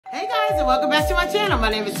guys, and welcome back to my channel. My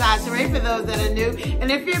name is Tasha Ray for those that are new.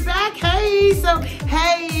 And if you're back, hey, so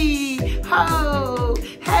hey, ho,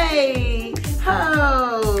 hey,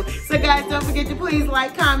 ho. So guys, don't forget to please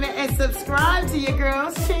like, comment, and subscribe to your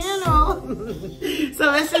girl's channel. So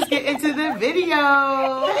let's just get into the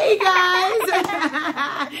video. Hey guys.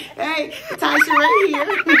 Hey, Tasha Ray here.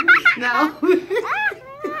 No.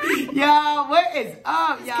 Y'all, what is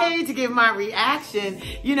up? Y'all came to give my reaction,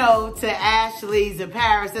 you know, to Ashley's and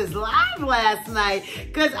Paris's live last night,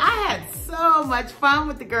 because I had so much fun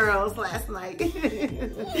with the girls last night.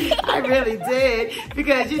 I really did,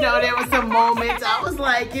 because, you know, there were some moments I was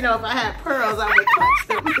like, you know, if I had pearls, I would clutch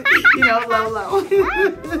them, you know, low.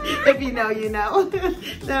 If you know, you know.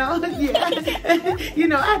 No, yeah. You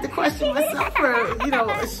know, I had to question myself for, you know,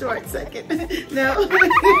 a short second. No.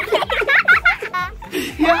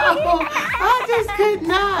 Yo, I just could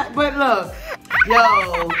not. But look,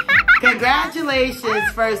 yo, congratulations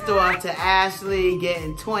first off to Ashley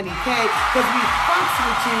getting 20K, because we fucks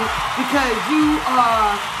with you because you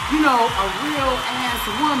are, you know, a real ass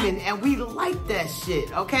woman, and we like that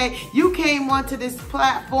shit, okay? You came onto this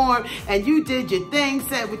platform and you did your thing,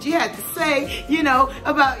 said what you had to say, you know,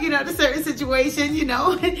 about, you know, the certain situation, you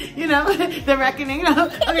know, the reckoning.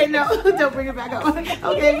 Okay, no, don't bring it back up,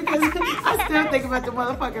 okay? Because I still think about the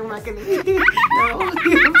motherfucking reckoning. No,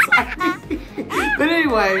 I'm sorry. But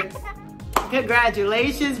anyway,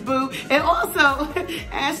 congratulations, boo. And also,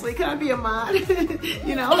 Ashley, can I be a mod?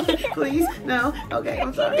 You know, please? No? Okay,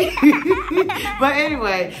 I'm sorry. But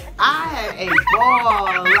anyway, I had a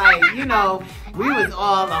ball. Like, you know, we was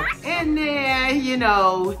all up in there, you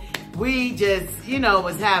know. We just, you know,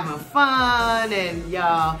 was having fun, and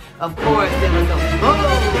y'all, of course, there was some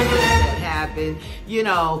bullshit that happened, you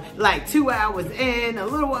know, like 2 hours in, a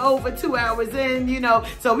little over 2 hours in, you know,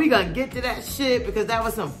 so we gonna get to that shit, because that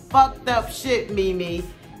was some fucked up shit, Mimi,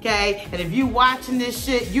 okay? And if you watching this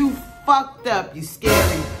shit, you fucked up, you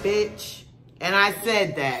scary bitch. And I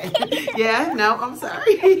said that. Yeah, no, I'm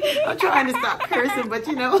sorry. I'm trying to stop cursing, but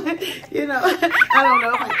you know, I don't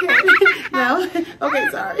know if I can. No, okay,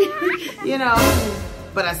 sorry. You know,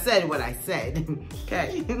 but I said what I said,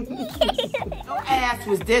 okay? Your ass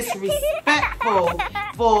was disrespectful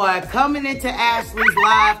for coming into Ashley's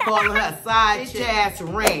live, calling her a side chick. Ass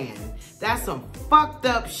ran. That's some fucked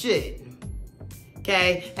up shit.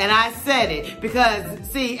 Okay, and I said it because,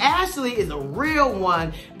 see, Ashley is a real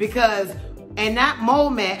one, because in that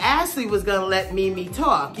moment, Ashley was gonna let Mimi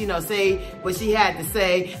talk, you know, say what she had to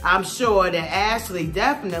say. I'm sure that Ashley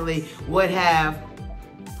definitely would have,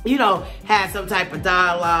 you know, had some type of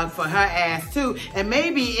dialogue for her ass too. And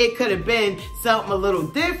maybe it could have been something a little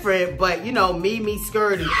different, but you know, Mimi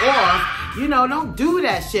skirted off. You know, don't do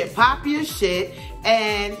that shit. Pop your shit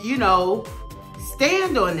and, you know,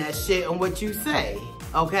 stand on that shit and what you say.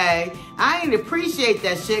 Okay, I ain't appreciate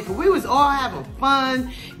that shit, because we was all having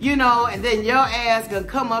fun, you know, and then your ass gonna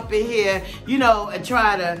come up in here, you know, and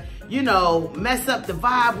try to, you know, mess up the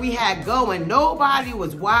vibe we had going. Nobody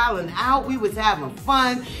was wilding out. We was having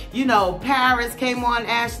fun. You know, Paris came on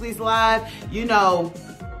Ashley's live, you know,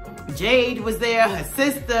 Jade was there, her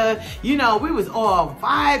sister, you know, we was all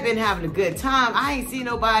vibing, having a good time. I ain't see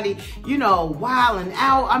nobody, you know, wilding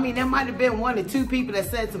out. I mean, there might have been 1 or 2 people that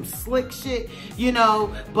said some slick shit, you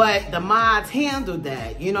know, but the mods handled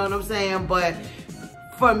that, you know what I'm saying? But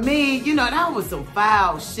for me, you know, that was some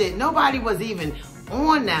foul shit. Nobody was even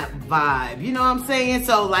on that vibe, you know what I'm saying?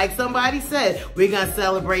 So like somebody said, we're gonna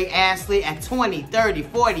celebrate Ashley at 20, 30,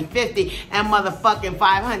 40, 50, and motherfucking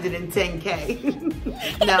 510K.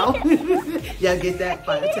 No, y'all get that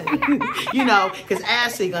 510. You know, because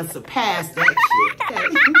Ashley gonna surpass that shit, okay?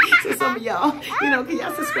 So some of y'all, you know, can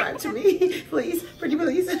y'all subscribe to me, please? Pretty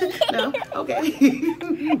please? No? Okay.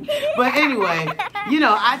 But anyway, you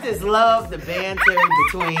know, I just love the banter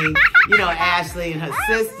between, you know, Ashley and her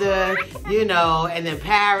sister, you know, and then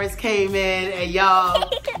Paris came in, and y'all,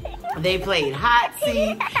 they played hot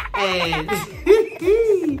seat, and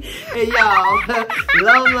y'all,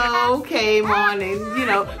 Lolo came on and, you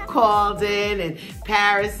know, called in, and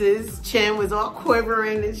Paris's chin was all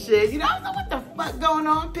quivering and shit. You know, I don't know what the fuck going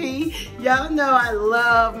on, P. Y'all know I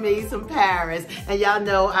love me some Paris, and y'all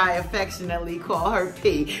know I affectionately call her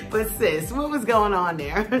P. But sis, what was going on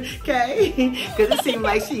there, okay? Because it seemed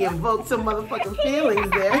like she invoked some motherfucking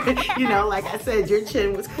feelings there. You know, like I said, your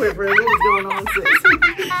chin was quivering. What was going on, sis?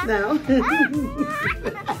 No?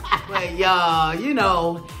 But y'all, you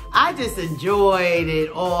know, I just enjoyed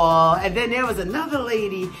it all. And then there was another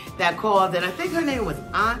lady that called, and I think her name was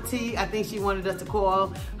Auntie. I think she wanted us to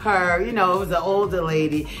call her, you know, it was an older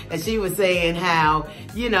lady. And she was saying how,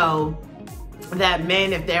 you know, that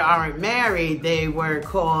men, if they aren't married, they were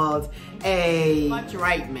called a much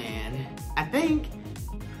right man, I think.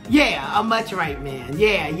 Yeah, a much right man.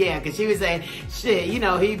 Yeah, because she was saying, shit, you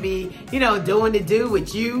know, he'd be, you know, doing the do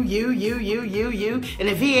with you. And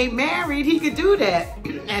if he ain't married, he could do that.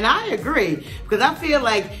 And I agree, because I feel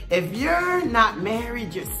like if you're not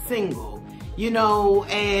married, you're single. You know,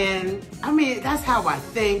 and I mean, that's how I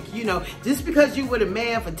think, you know, just because you with a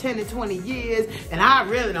man for 10 to 20 years, and I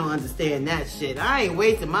really don't understand that shit. I ain't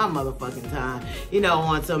wasting my motherfucking time, you know,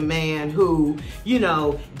 on some man who, you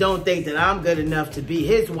know, don't think that I'm good enough to be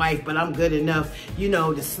his wife, but I'm good enough, you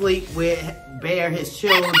know, to sleep with, bear his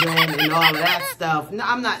children and all of that stuff. No,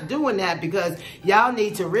 I'm not doing that, because y'all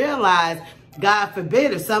need to realize, God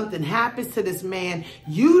forbid, if something happens to this man,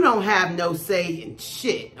 you don't have no say in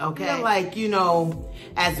shit, okay? I feel like, you know,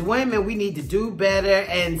 as women, we need to do better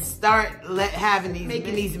and start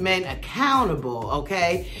making these men accountable,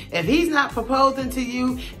 okay? If he's not proposing to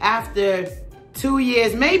you after 2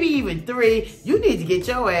 years, maybe even 3, you need to get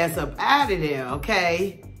your ass up out of there,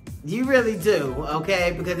 okay? You really do,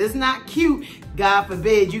 okay? Because it's not cute. God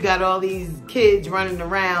forbid you got all these kids running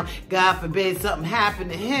around. God forbid something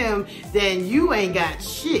happened to him, then you ain't got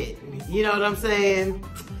shit. You know what I'm saying?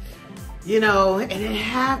 You know, and it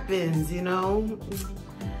happens, you know.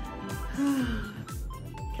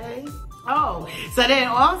 Okay. Oh, so then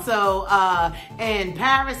also in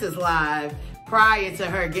Paris's live, prior to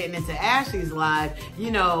her getting into Ashley's live,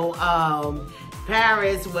 you know,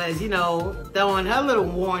 Paris was, you know, throwing her little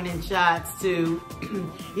warning shots to,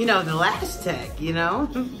 you know, the lash tech, you know?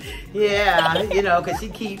 Yeah, you know, because she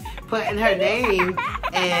keep putting her name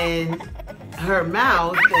in her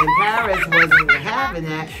mouth, and Paris wasn't having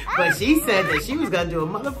that. But she said that she was going to do a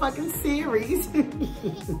motherfucking series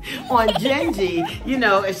on Genji, you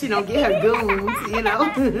know, if she don't get her goons, you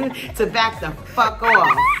know, to back the fuck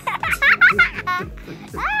off.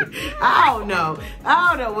 I don't know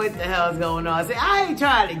what the hell's going on. See, I ain't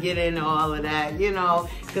trying to get into all of that, you know,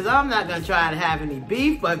 because I'm not going to try to have any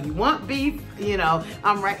beef. But if you want beef, you know,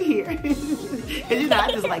 I'm right here. Because, you know,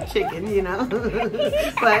 I just like chicken, you know.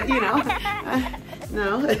 But, you know,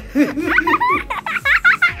 no.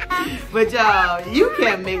 But, y'all, you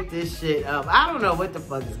can't make this shit up. I don't know what the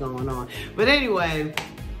fuck is going on. But anyway,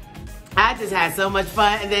 I just had so much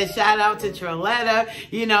fun. And then shout out to Troletta,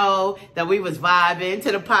 you know, that we was vibing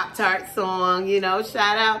to the Pop-Tart song, you know.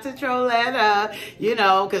 Shout out to Troletta, you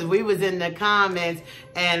know, because we was in the comments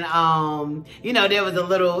and, you know, there was a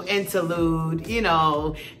little interlude, you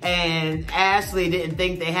know, and Ashley didn't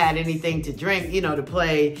think they had anything to drink, you know, to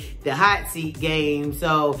play the hot seat game.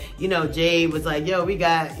 So, you know, Jade was like, yo, we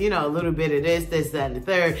got, you know, a little bit of this, that, and the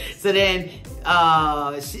third. So then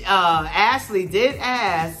Ashley did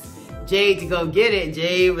ask Jade to go get it.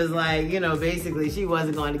 Jade was like, you know, basically she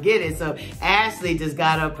wasn't going to get it. So Ashley just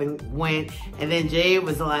got up and went. And then Jade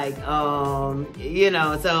was like, you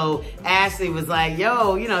know, so Ashley was like,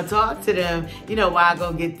 yo, you know, talk to them, you know, while I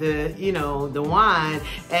go get the, you know, the wine.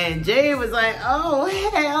 And Jade was like, oh,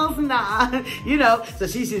 hell nah. You know, so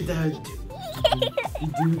she said,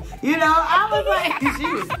 you know, I was like,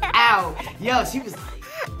 she was out. Yo, she was like,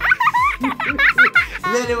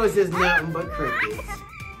 then it was just nothing but crickets.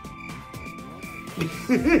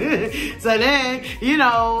 So then, you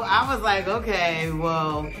know, I was like, okay,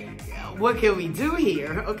 well, what can we do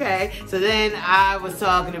here? Okay. So then I was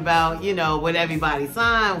talking about, you know, what everybody's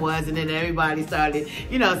sign was, and then everybody started,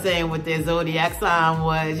 you know, saying what their zodiac sign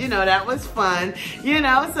was. You know, that was fun. You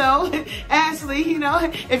know, so Ashley, you know,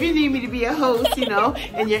 if you need me to be a host, you know,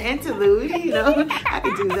 in your interlude, you know, I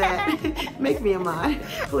can do that. Make me a mod.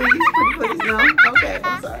 Please, please, no. Okay,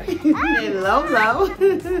 I'm sorry. And Lolo.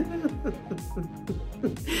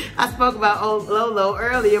 I spoke about old Lolo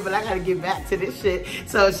earlier, but I gotta get back to this shit.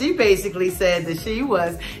 So she basically said that she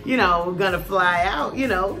was, you know, gonna fly out, you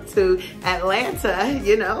know, to Atlanta,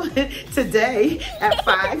 you know, today at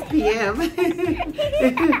 5 p.m.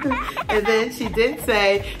 And then she did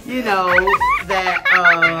say, you know,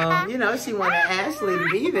 that, you know, she wanted Ashley to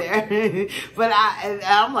be there. But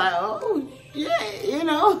I'm like, oh, yeah, you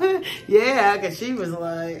know, yeah, because she was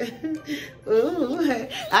like, ooh,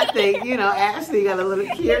 I think, you know, Ashley got a little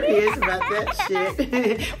curious about that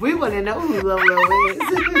shit. We want to know who Lolo is.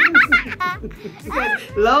 Because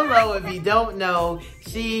Lolo, if you don't know,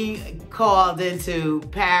 she called into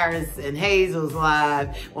Paris and Hazel's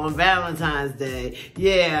live on Valentine's Day.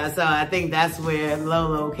 Yeah, so I think that's where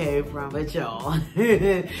Lolo came from with y'all.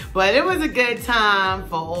 But it was a good time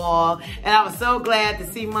for all. And I was so glad to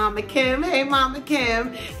see Mama Kim. Hey, Mama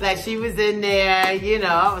Kim. Like, she was in there, you know.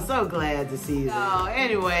 I was so glad to see that. So,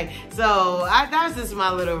 anyway, so that was just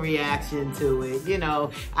my little reaction to it. You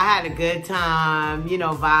know, I had a good time, you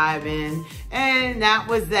know, vibing. And that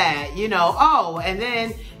was that, you know. Oh, and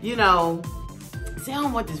then, you know, see, I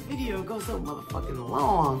don't want this video to go so motherfucking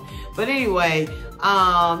long. But anyway,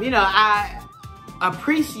 you know, I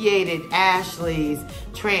appreciated Ashley's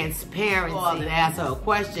transparency. And asked her a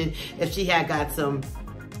question if she had got some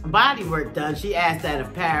body work done. She asked that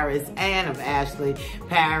of Paris and of Ashley.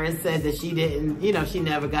 Paris said that she didn't, you know, she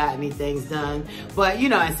never got any things done. But, you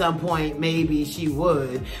know, at some point, maybe she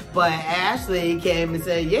would. But Ashley came and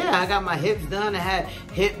said, yeah, I got my hips done. I had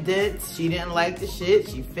hip dents. She didn't like the shit.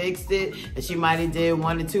 She fixed it. And she might have did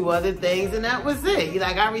 1 or 2 other things. And that was it.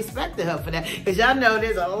 Like, I respected her for that. Because y'all know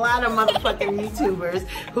there's a lot of motherfucking YouTubers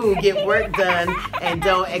who get work done and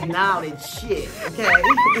don't acknowledge shit, okay?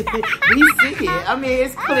 We see it. I mean,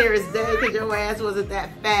 it's clear as day because your ass wasn't that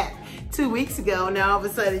fat 2 weeks ago. Now all of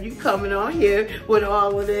a sudden you coming on here with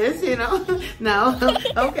all of this, you know? No,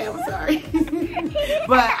 okay, I'm sorry.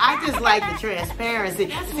 But I just like the transparency.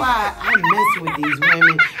 That's why I mess with these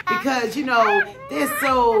women, because, you know, they're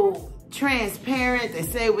so transparent. They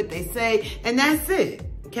say what they say, and that's it.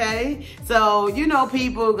 Okay, so, you know,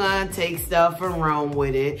 people gonna take stuff and run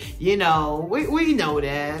with it. You know, we know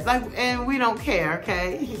that. Like, and we don't care,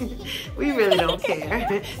 okay? We really don't care.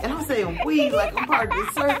 And I'm saying we, like I'm part of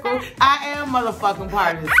the circle. I am motherfucking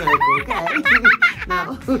part of the circle, okay?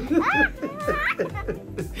 No.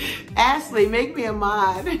 Ashley, make me a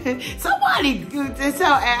mod. Somebody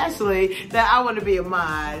tell Ashley that I want to be a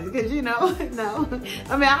mod. Because, you know, no.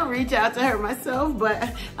 I mean, I'll reach out to her myself,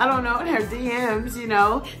 but I don't know, in her DMs, you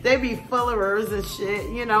know, they be full of hers and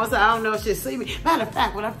shit, you know, so I don't know if she'll see me. Matter of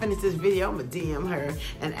fact, when I finish this video, I'm going to DM her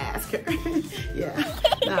and ask her. Yeah,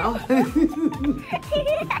 no.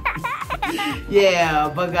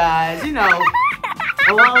 Yeah, but guys, you know,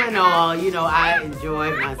 all in all, you know, I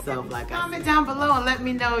enjoyed myself. Like, comment down below and let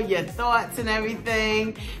me know your thoughts and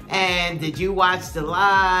everything. And did you watch the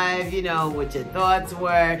live? You know, what your thoughts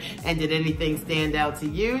were. And did anything stand out to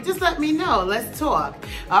you? Just let me know. Let's talk.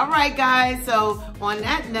 All right, guys. So on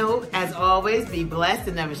that note, as always, be blessed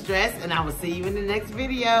and never stress. And I will see you in the next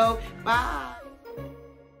video. Bye.